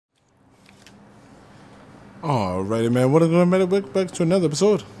Alrighty, man. What is going on, man? Back to another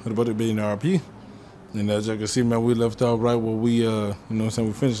episode of the Billionaire NRP. And as you can see, man, we left out right where we, you know what I'm saying,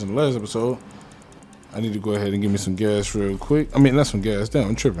 we finished in the last episode. I need to go ahead and give me some gas real quick. I mean, not some gas. Damn,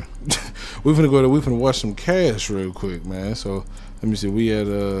 I'm tripping. we finna wash some cash real quick, man. So let me see. We had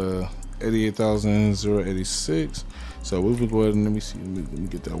 88,086. So we can go ahead and let me see. Let me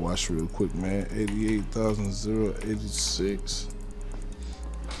get that wash real quick, man. 88,086.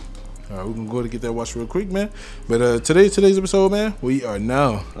 Alright, we're gonna go ahead and get that watch real quick, man. But today's episode, man, we are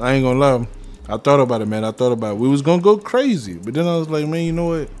now. I ain't gonna lie. I thought about it, man. We was gonna go crazy. But then I was like, man, you know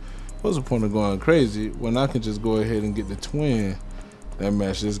what? What's the point of going crazy when I can just go ahead and get the twin that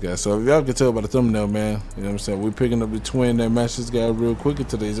match this guy? So if y'all can tell by the thumbnail, man, you know what I'm saying? We're picking up the twin that match this guy real quick in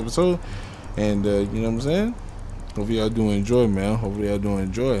today's episode. And you know what I'm saying? Hopefully y'all do enjoy, man. Hopefully y'all do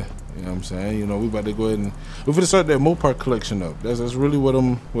enjoy. You know what I'm saying? You know, we about to go ahead and we're gonna start that Mopar collection up. That's really what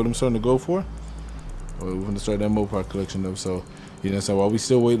I'm starting to go for. We're gonna start that Mopar collection up. So, you know, so while we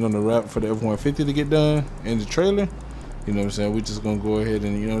still waiting on the wrap for the F-150 to get done and the trailer, you know what I'm saying? We're just gonna go ahead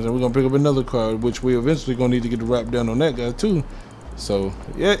and, you know what I'm saying, we're gonna pick up another car, which we eventually gonna need to get the wrap done on that guy too. So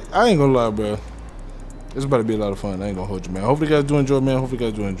yeah, I ain't gonna lie, bro. It's about to be a lot of fun. I ain't gonna hold you, man. Hopefully you guys do enjoy, man. Hopefully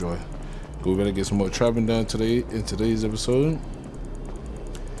you guys do enjoy. We better get some more trapping done today in today's episode.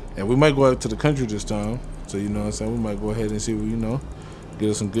 And we might go out to the country this time. So, you know what I'm saying? We might go ahead and see what, you know, get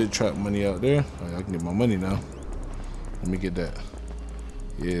us some good trap money out there. Right, I can get my money now. Let me get that.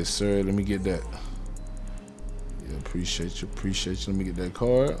 Yes, sir. Let me get that. Yeah, appreciate you. Let me get that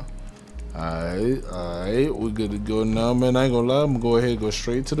card. Alright. We're good to go now, man. I ain't gonna lie. I'm gonna go ahead and go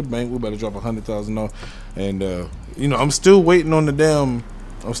straight to the bank. We better drop $100,000 off. And, you know, I'm still waiting on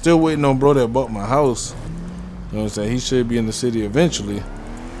bro that bought my house. You know what I'm saying? He should be in the city eventually.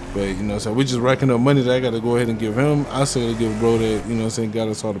 But, you know, so we just racking up money that I got to go ahead and give him. I still got to give bro that, you know what I'm saying, got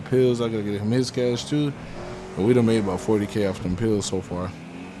us all the pills. I got to get him his cash, too. But we done made about 40K off them pills so far.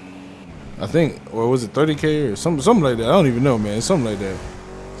 I think, or was it 30K or something like that? I don't even know, man. Something like that.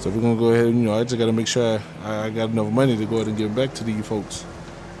 So we're going to go ahead and, you know, I just got to make sure I got enough money to go ahead and give back to these folks.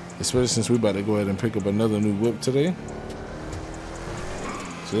 Especially since we about to go ahead and pick up another new whip today.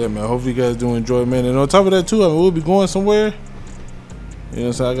 So, yeah, man, hopefully you guys do enjoy, man. And on top of that, too, I mean, we'll be going somewhere. You know what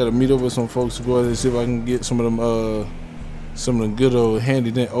I'm saying? I gotta meet up with some folks to go ahead and see if I can get some of them good old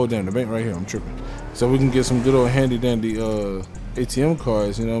handy dandy. Oh damn, the bank right here. I'm tripping. So we can get some good old handy dandy ATM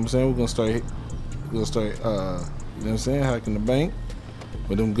cards. You know what I'm saying? We're gonna start. You know what I'm saying? Hacking the bank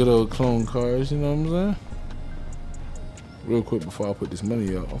with them good old clone cards. You know what I'm saying? Real quick before I put this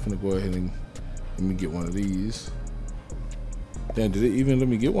money up, I'm gonna go ahead and let me get one of these. Damn, did it even let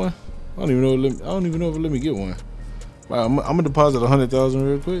me get one? I don't even know if it let me get one. Wow, I'm gonna deposit $100,000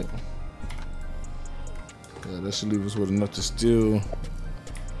 real quick. Yeah, that should leave us with enough to still.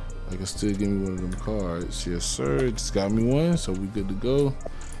 I can still give me one of them cards. Yes, sir. It just got me one, so we good to go.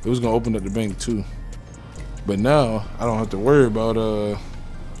 It was gonna open up the bank too, but now I don't have to worry about. Let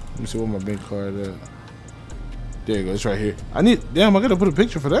me see where my bank card at. There you go. It's right here. Damn, I gotta put a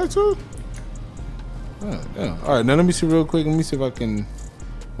picture for that too. Oh, damn. All right, now let me see real quick. Let me see if I can.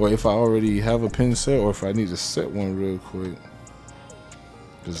 Or if I already have a pin set, or if I need to set one real quick.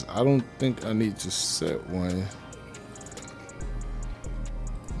 Because I don't think I need to set one.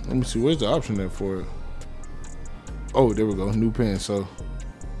 Let me see, where's the option there for it? Oh, there we go, new pin. So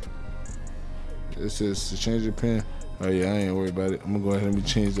it says to change the pin. Oh yeah, I ain't worried about it. I'm gonna go ahead and let me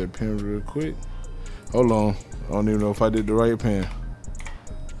change that pin real quick. Hold on, I don't even know if I did the right pin.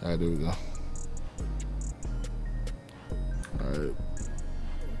 Alright, there we go. Alright.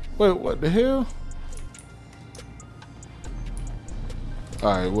 Wait, what the hell?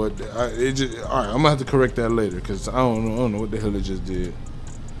 Alright, alright, I'm gonna have to correct that later because I don't know what the hell it just did.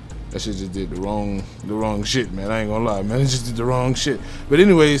 That shit just did the wrong shit, man. I ain't gonna lie, man. It just did the wrong shit. But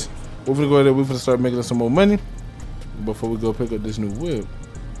anyways, we're gonna go ahead and we're gonna start making some more money before we go pick up this new whip.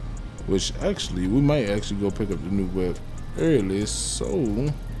 Which actually, we might actually go pick up the new whip early,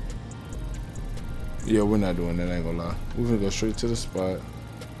 so yeah, we're not doing that, I ain't gonna lie. We're gonna go straight to the spot.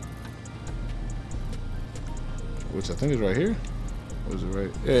 Which I think is right here. Or is it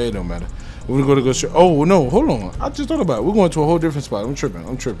right? Yeah, it don't matter. We're gonna go straight. Oh no, hold on. I just thought about it. We're going to a whole different spot. I'm tripping.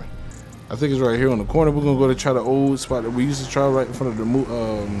 I think it's right here on the corner. We're gonna go to try the old spot that we used to try right in front of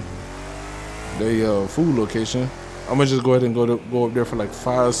the food location. I'm gonna just go ahead and go up there for like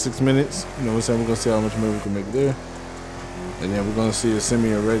 5-6 minutes. You know what I'm saying? We're gonna see how much money we can make there. And then we're gonna see if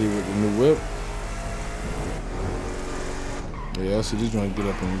Simeon ready with the new whip. Yeah, I see this joint get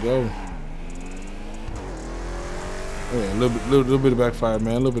up and go. Yeah, a little bit of backfire,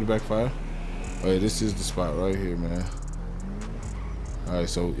 man. A little bit of backfire. Oh yeah, this is the spot right here, man. Alright,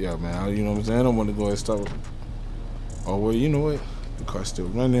 so yeah, man, you know what I'm saying? I want to go ahead and stop. Oh, well, you know what? The car's still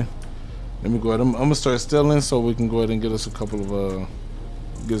running. Let me go ahead. I'm gonna start stealing so we can go ahead and get us a couple of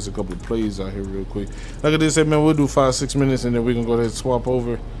plays out here real quick. Like I did say, man, we'll do 5-6 minutes and then we can go ahead and swap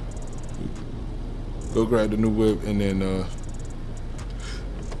over. Go grab the new whip and then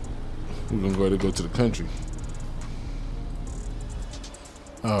we're gonna go ahead and go to the country.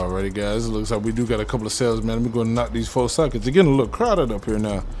 Alrighty, guys, it looks like we do got a couple of sales, man. Let me go and knock these 4 sockets. It's getting a little crowded up here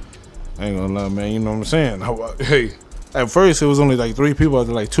now. I ain't gonna lie, man, you know what I'm saying? Hey, at first it was only like 3 people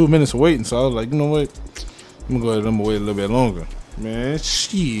after like 2 minutes of waiting, so I was like, you know what? I'm gonna go ahead and wait a little bit longer. Man,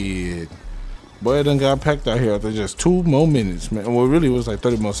 shit. Boy, it done got packed out here after just 2 more minutes, man. Well, really it was like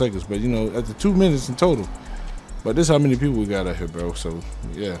 30 more seconds, but you know, after 2 minutes in total. But this is how many people we got out here, bro. So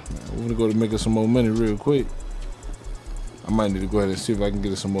yeah, man, we're gonna go to make us some more money real quick. I might need to go ahead and see if I can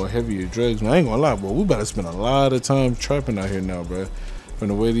get us some more heavier drugs. Man, I ain't gonna lie, boy. We about to spend a lot of time trapping out here now, bro. From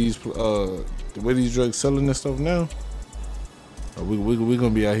the way these drugs selling and stuff now, we gonna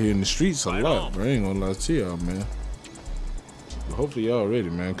be out here in the streets a lot, bro. I ain't gonna lie to y'all, man. But hopefully y'all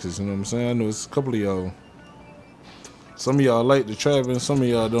ready, man, cause you know what I'm saying. I know it's a couple of y'all. Some of y'all like the trapping, some of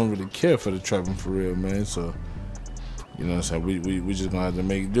y'all don't really care for the trapping for real, man. So you know what I'm saying. We just gonna have to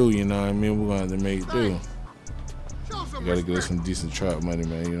make do. You know what I mean? We're gonna have to make do. We gotta get us some decent trap money,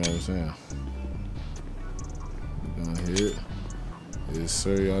 man. You know what I'm saying? We're gonna hit. Yes,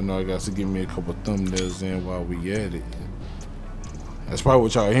 sir. Y'all know I got to give me a couple thumbnails in while we at it. That's probably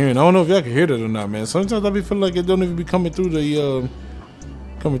what y'all hearing. I don't know if y'all can hear that or not, man. Sometimes I be feeling like it don't even be coming through the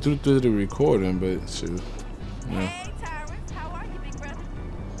recording, but shoot. Yeah. Hey, Tyrus, how are you, big brother?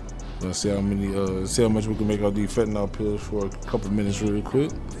 Let's see how much we can make out these fentanyl pills for a couple minutes real quick.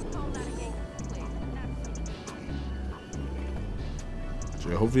 So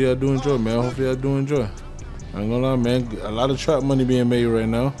hopefully y'all do enjoy, man. Hopefully y'all do enjoy. I ain't gonna lie, man. A lot of trap money being made right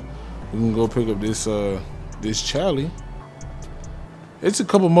now. We can go pick up this Charlie. It's a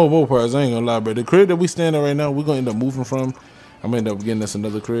couple more Mopars, I ain't gonna lie, but the crib that we stand at right now, we're gonna end up moving from. I'm gonna end up getting us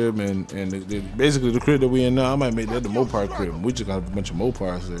another crib, and basically the crib that we in now, I might make that the Mopar crib. We just got a bunch of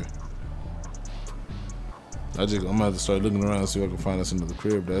Mopars there. I'm gonna have to start looking around and see if I can find us another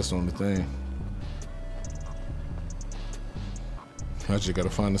crib. That's the only thing. I just gotta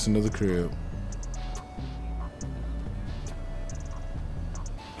find us another crib.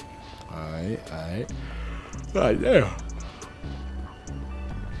 Alright. Right there.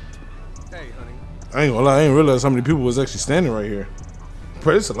 Hey, honey. I ain't gonna lie, I ain't realize how many people was actually standing right here.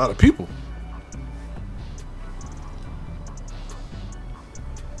 But it's a lot of people.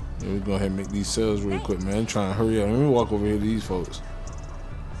 Yeah, we're gonna go ahead and make these sales real quick, man. I'm trying to hurry up. Let me walk over here to these folks.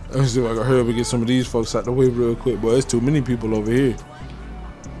 Let me see if I can hurry up and get some of these folks out the way real quick. Boy, it's too many people over here.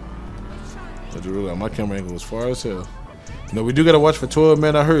 I just realized my camera angle was far as hell. You know, we do gotta watch for 12,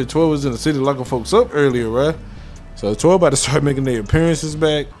 man. I heard 12 was in the city locking folks up earlier, right? So 12 about to start making their appearances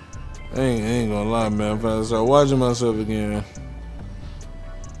back. I ain't gonna lie, man. I'm finna start watching myself again.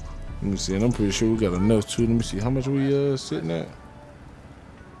 Let me see, and I'm pretty sure we got enough too. Let me see how much we sitting at.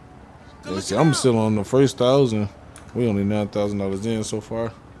 Let's see, I'm still on the first 1,000. We only $9,000 in so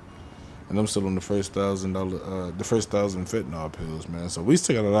far, and I'm still on the first $1,000, the first 1,000 fentanyl pills, man. So we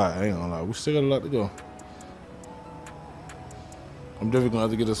still got a lot. I ain't gonna lie, we still got a lot to go. I'm definitely gonna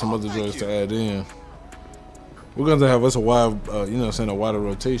have to get us some other drugs to add in. We're gonna have us a wide, you know what I'm saying, a wider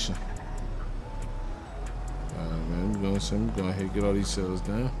rotation. Alright, man, we're gonna ahead and get all these sales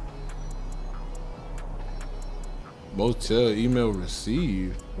done. Motel email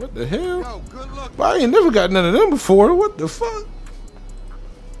received. What the hell? Yo, good luck. Well, I ain't never got none of them before. What the fuck?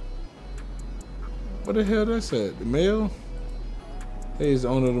 What the hell that's at? The mail? Hey, it's the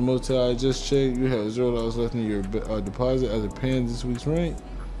owner of the motel. I just checked. You have $0 left in your deposit after paying this week's rent.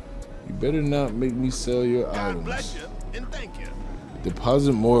 You better not make me sell your items. God bless you and thank you.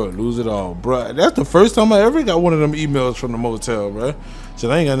 Deposit more or lose it all, bruh. That's the first time I ever got one of them emails from the motel, bruh.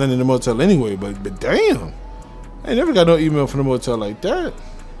 So I ain't got nothing in the motel anyway, but damn. I ain't never got no email from the motel like that.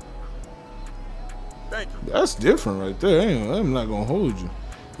 Thank you. That's different right there. I'm not gonna hold you.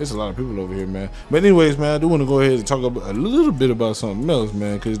 There's a lot of people over here, man. But anyways, man, I do want to go ahead and talk about a little bit about something else,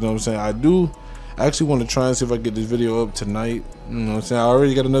 man. Because you know what I'm saying, I actually want to try and see if I can get this video up tonight. You know what I'm saying? I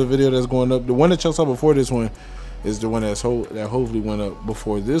already got another video that's going up. The one that y'all saw before this one is the one that hopefully went up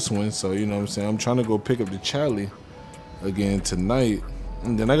before this one. So you know what I'm saying, I'm trying to go pick up the Charlie again tonight.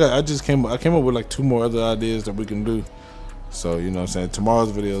 And then I came up with like 2 more other ideas that we can do. So you know what I'm saying,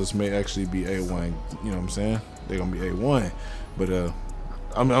 tomorrow's videos may actually be A1. You know what I'm saying? They're gonna be A1. But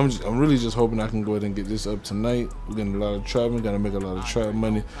I'm really just hoping I can go ahead and get this up tonight. We're getting a lot of trapping, gotta make a lot of trap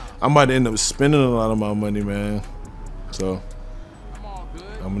money. I might end up spending a lot of my money, man. So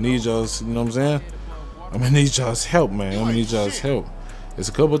I'm gonna need y'all's, you know what I'm saying? I'm gonna need y'all's help, man. I'm gonna need y'all's help. There's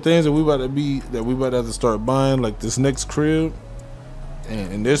a couple of things that we about to have to start buying, like this next crib.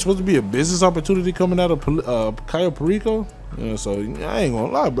 And there's supposed to be a business opportunity coming out of Cayo Perico. You know, so I ain't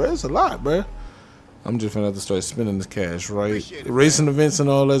gonna lie, bro. It's a lot, bro. I'm just gonna have to start spending this cash, right? Racing events and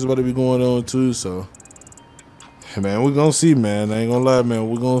all that's about to be going on too. So, man, we're gonna see, man. I ain't gonna lie, man.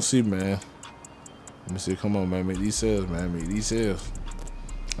 We're gonna see, man. Let me see. Come on, man. Make these sales, man. Make these sales.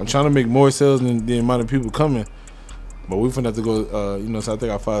 I'm trying to make more sales than the amount of people coming. But we finna have to go. You know, so I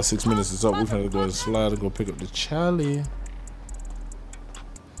think our 5-6 minutes is up. We finna have to go and slide and go pick up the Charlie.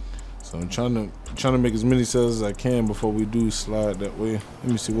 So I'm trying to make as many sales as I can before we do slide that way.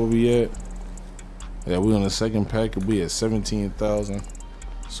 Let me see where we at. Yeah, we on the second pack. We at 17,000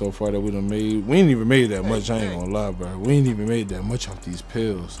 so far that we done made. We ain't even made that much. I ain't gonna lie, bro. We ain't even made that much off these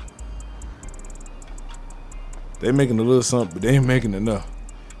pills. They making a little something, but they ain't making enough.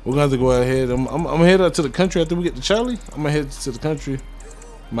 We're gonna have to go ahead. I'm gonna head out to the country after we get to Charlie. I'm gonna head to the country.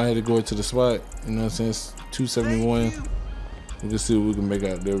 Might have to go to the spot. You know what I'm saying? It's 271. We can see what we can make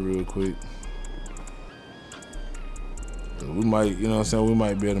out there real quick. We might, you know what I'm saying, we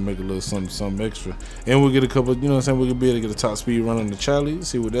might be able to make a little something extra. And we'll get a couple, you know what I'm saying, we could be able to get a top speed run on the Charlie,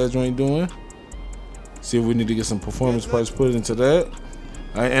 see what that joint doing. See if we need to get some performance parts put into that.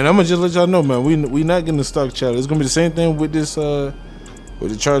 And I'm gonna just let y'all know, man, we not getting the stock Charlie. It's gonna be the same thing with this with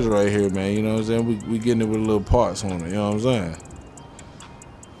the charger right here, man. You know what I'm saying? We getting it with little parts on it, you know what I'm saying?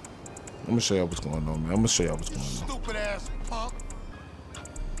 I'm gonna show y'all what's going on, man. I'm gonna show y'all what's going on. Stupid ass punk.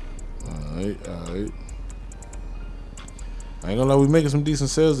 Alright. I ain't gonna lie, we making some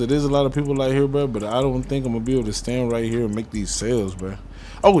decent sales. There is a lot of people out here, bro, but I don't think I'm gonna be able to stand right here and make these sales, bro.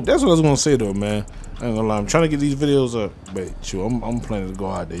 Oh, that's what I was gonna say though, man. I ain't gonna lie, I'm trying to get these videos up, but shoot, I'm planning to go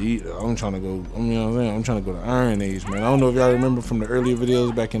out to eat. I'm trying to go, you know what I'm saying? I'm trying to go to Iron Age, man. I don't know if y'all remember from the earlier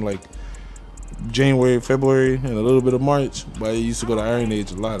videos back in like January, February, and a little bit of March, but I used to go to Iron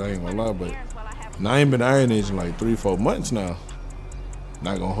Age a lot. I ain't gonna lie, but now I ain't been to Iron Age in like 3-4 months now.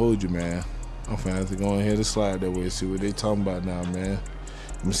 Not gonna hold you, man. I'm finna have to go ahead and slide that way and see what they talking about now, man.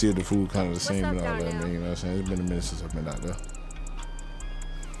 Let me see if the food kind of the same and all that, man. You know what I'm saying? It's been a minute since I've been out there.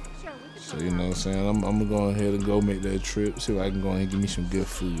 So, you know what I'm saying? I'm gonna go ahead and go make that trip. See if I can go ahead and give me some good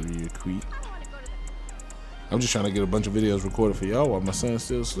food real quick. I'm just trying to get a bunch of videos recorded for y'all while my son's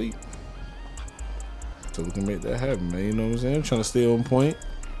still asleep. So we can make that happen, man. You know what I'm saying? I'm trying to stay on point.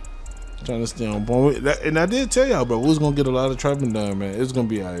 And I did tell y'all, bro, we was gonna get a lot of trapping done, man. It's gonna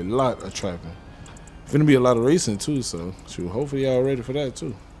be a lot of trapping. It's gonna be a lot of racing too, so shoot, hopefully y'all ready for that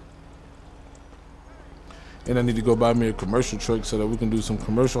too. And I need to go buy me a commercial truck so that we can do some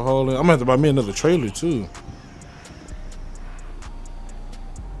commercial hauling. I'm gonna have to buy me another trailer too.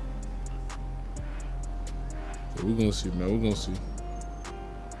 So we're gonna see, man. We're gonna see.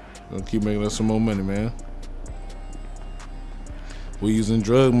 We're gonna keep making us some more money, man. We using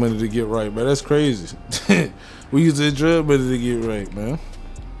drug money to get right, man. That's crazy. We using drug money to get right, man.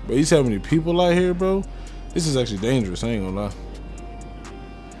 But you see how many people out here, bro? This is actually dangerous. I ain't gonna lie.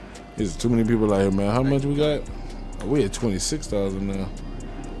 There's too many people out here, man. How much we got? Oh, we at 26,000 now.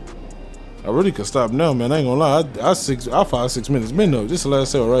 I really could stop now, man. I ain't gonna lie. I 5-6 minutes. Been though. This is the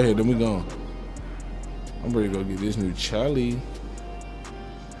last sale right here. Then we gone. I'm ready to go get this new Charlie.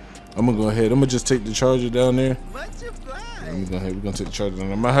 I'm gonna go ahead. I'm gonna just take the charger down there. I'm gonna go ahead. We're gonna take the charger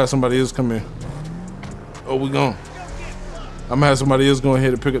down. I might have somebody else come in. Oh, we gone. I'm gonna have somebody else go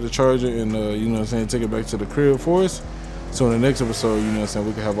ahead and pick up the charger and you know what I'm saying, take it back to the crib for us. So in the next episode, you know what I'm saying,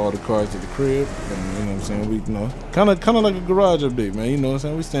 we can have all the cars at the crib. And you know what I'm saying, we, you know, kind of like a garage update, man. You know what I'm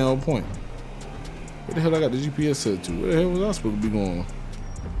saying? We stay on point. Where the hell I got the GPS set to? Where the hell was I supposed to be going?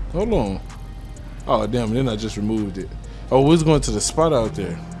 Hold on. Oh damn! Then I just removed it. Oh, we're going to the spot out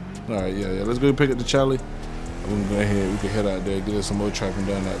there. All right, yeah. Let's go pick up the Charlie. We can go ahead. We can head out there, get us some more trapping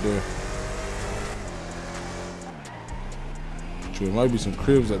done out there. There might be some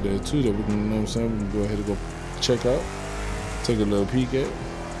cribs out there too that we can, you know what I'm saying, we can go ahead and go check out, take a little peek at.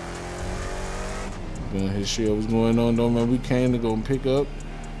 Gonna hit shit what's going on though, man. We came to go and pick up.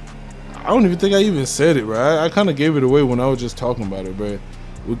 I don't even think I even said it, bro. I kind of gave it away when I was just talking about it, bro.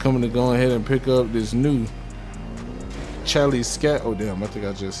 We're coming to go ahead and pick up this new Charlie Scat. Oh damn, I think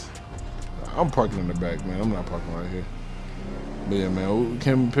I'm parking in the back, man. I'm not parking right here. But yeah, man, we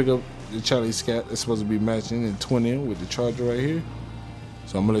came to pick up the Charlie Scat. It's supposed to be matching in 20 with the charger right here.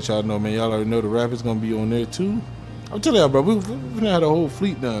 So I'm gonna let y'all know, man. Y'all already know the Rapid's gonna be on there too. I'm telling y'all, bro, we're gonna have the whole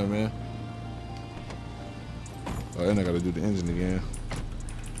fleet done, man. Oh, and I gotta do the engine again.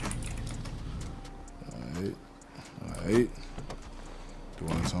 Alright. The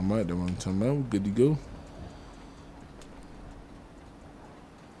one I'm talking about, we're good to go.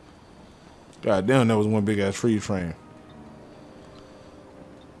 God damn, that was one big ass freeze frame.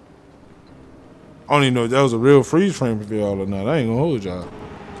 I don't even know if that was a real freeze frame for y'all or not. I ain't gonna hold y'all.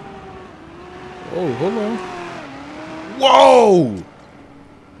 Oh, hold on. Whoa!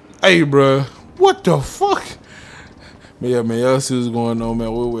 Hey, bruh. What the fuck? Yeah, man, y'all see what's going on,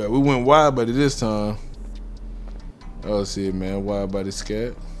 man. We went Widebody this time. Y'all see it, man. Widebody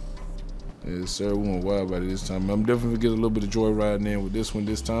Scat. Yes, sir. We went Widebody this time. I'm definitely gonna get a little bit of joy riding in with this one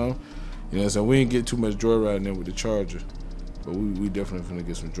this time. You know what I'm saying? We ain't get too much joy riding in with the Charger. But we definitely finna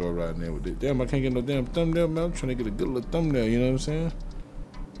get some joy riding in with it. Damn, I can't get no damn thumbnail, man. I'm trying to get a good little thumbnail, you know what I'm saying?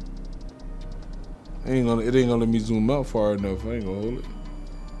 It ain't gonna let me zoom out far enough. I ain't gonna hold it.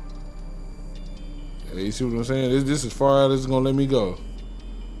 Hey, you see what I'm saying? This is far out as it's gonna let me go.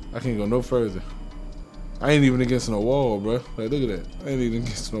 I can't go no further. I ain't even against no wall, bro. Like, look at that. I ain't even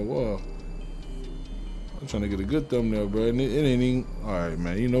against no wall. I'm trying to get a good thumbnail, bro. And it ain't even. Alright,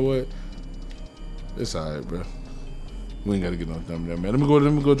 man. You know what? It's alright, bro. We ain't gotta get no thumbnail, man. Let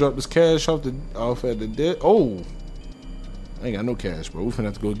me go drop this cash off at the debt. Oh, I ain't got no cash, bro. We finna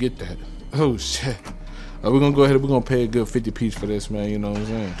have to go get that. Oh shit. We're gonna go ahead. We're gonna pay a good 50 piece for this, man. You know what I'm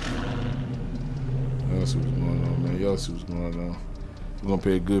saying? Y'all see what's going on, man. Y'all see what's going on. We're gonna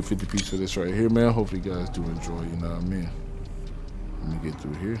pay a good 50 piece for this right here, man. Hopefully, you guys do enjoy. You know what I mean? Let me get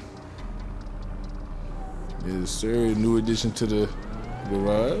through here. Yes, sir. New addition to the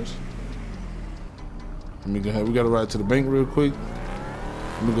garage. We gotta ride to the bank real quick.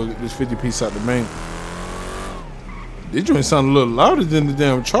 Let me go get this 50 piece out the bank. This joint sound a little louder than the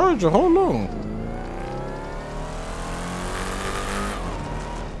damn Charger. Hold on.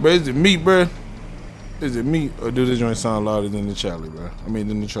 But is it me, bro? Is it me, or do this joint sound louder than the Charlie, bro? I mean,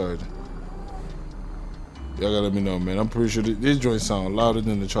 than the Charger. Y'all gotta let me know, man. I'm pretty sure this joint sound louder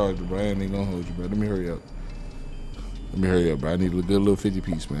than the Charger, bro. I ain't even gonna hold you, bro. Let me hurry up. Bro. I need a good little 50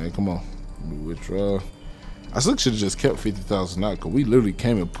 piece, man. Come on. Let me withdraw. I should have just kept 50,000 out, because we literally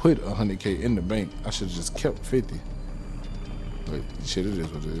came and put 100K in the bank. I should have just kept 50. But shit, it is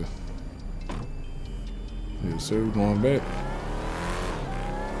what it is. Yes, sir. We're going back.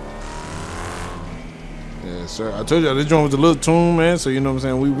 Yes, sir. I told y'all this joint was a little tune, man. So, you know what I'm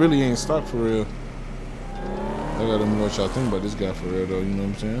saying? We really ain't stopped for real. I gotta know what y'all think about this guy for real, though. You know what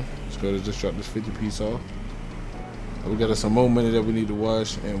I'm saying? Let's go to just drop this 50 piece off. We got some more money that we need to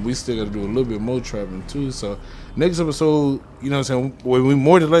wash, and we still got to do a little bit more traveling too. So next episode, you know what I'm saying, we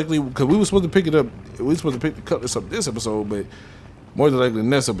more than likely, because we were supposed to pick it up, we were supposed to pick the cutlass up this episode, but more than likely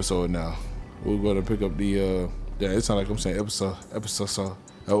next episode now, we're going to pick up the, yeah, it sounds like I'm saying episode,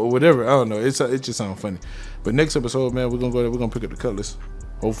 or whatever, I don't know, it just sounds funny. But next episode, man, we're going to go there, we're going to pick up the cutlass,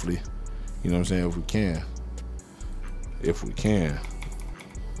 hopefully, you know what I'm saying, if we can.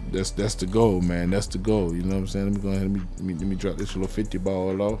 That's the goal, man. That's the goal. You know what I'm saying? Let me go ahead and let me drop this little 50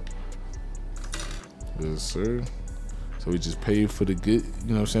 ball off. Yes, sir. So we just paid for the good. You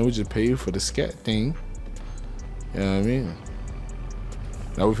know what I'm saying? We just paid for the scat thing. You know what I mean?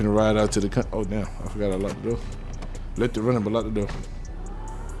 Now we finna ride out to the. Oh damn! I forgot I locked the door. Let the runner, but lock the door.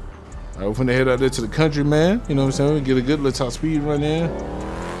 All right, we're finna head out there to the country, man. You know what I'm saying? We get a good little top speed run in.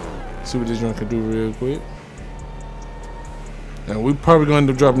 See what this joint can do real quick. And we probably gonna end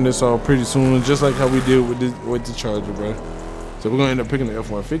up dropping this off pretty soon, just like how we did with the Charger, bro. So we're gonna end up picking the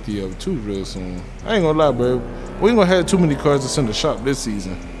F-150 up too real soon. I ain't gonna lie, bro. We ain't gonna have too many cars to send to shop this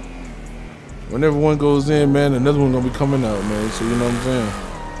season. Whenever one goes in, man, another one gonna be coming out, man. So you know what I'm saying?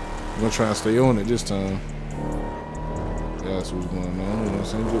 We're gonna try and stay on it this time. Yeah, that's what's going on. You know what I'm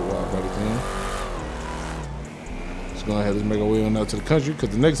saying? Good Widebody thing. Let's go ahead, let's make our way on out to the country, because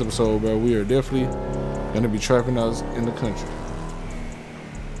the next episode, bro, we are definitely gonna be trapping out in the country.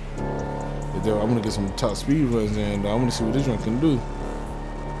 I'm gonna get some top speed runs in. I wanna see what this one can do.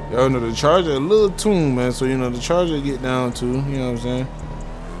 Y'all know the Charger a little tune, man. So you know the Charger get down to, you know what I'm saying.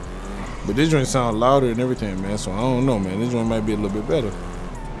 But this joint sound louder and everything, man. So I don't know, man. This joint might be a little bit better.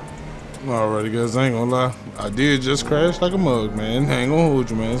 Alrighty, guys. I ain't gonna lie. I did just crash like a mug, man. I ain't gonna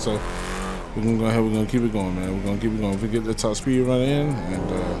hold you, man. So we're gonna go ahead. We're gonna keep it going, man. We're gonna keep it going. If we get the top speed run in, and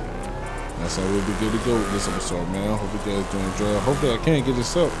that's how we'll be good to go with this episode, man. I hope you guys do enjoy. Hopefully I can get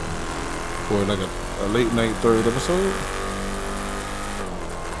this up for like a late night third episode.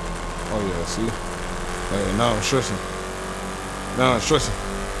 Oh yeah, see? Hey, now I'm stressing.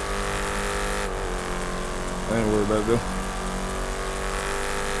 I ain't worried about it though.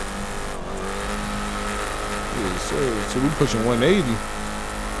 Yes, sir. So we pushing 180.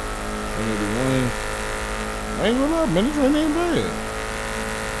 181. I ain't gonna lie, man, this run ain't bad.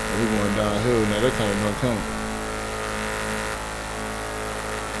 We going downhill now, that kind of don't count.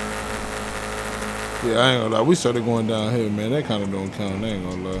 Yeah, I ain't gonna lie. We started going downhill, man. That kind of don't count. I ain't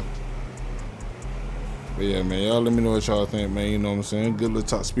gonna lie. But yeah, man, y'all let me know what y'all think, man. You know what I'm saying? Good little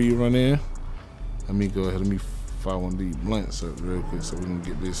top speed run in. Let me go ahead. Let me fire one of these blunts up real quick so we can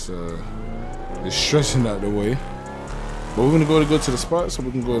get this this stretching out the way. But we're gonna go to the spot so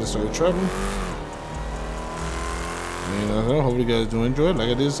we can go ahead and start traveling. And I hope you guys do enjoy it. Like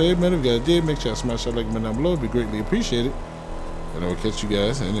I did say, man, if you guys did, make sure you smash that like button down below. It'd be greatly appreciated. And I will catch you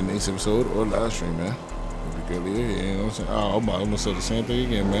guys in the next episode or live stream, man. It'd be greatly, you know what I'm saying? Oh, I'm gonna say the same thing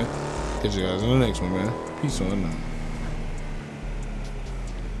again, man. Catch you guys in the next one, man. Peace on now.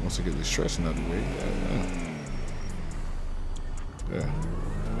 Once I get this stressing out of the way, yeah.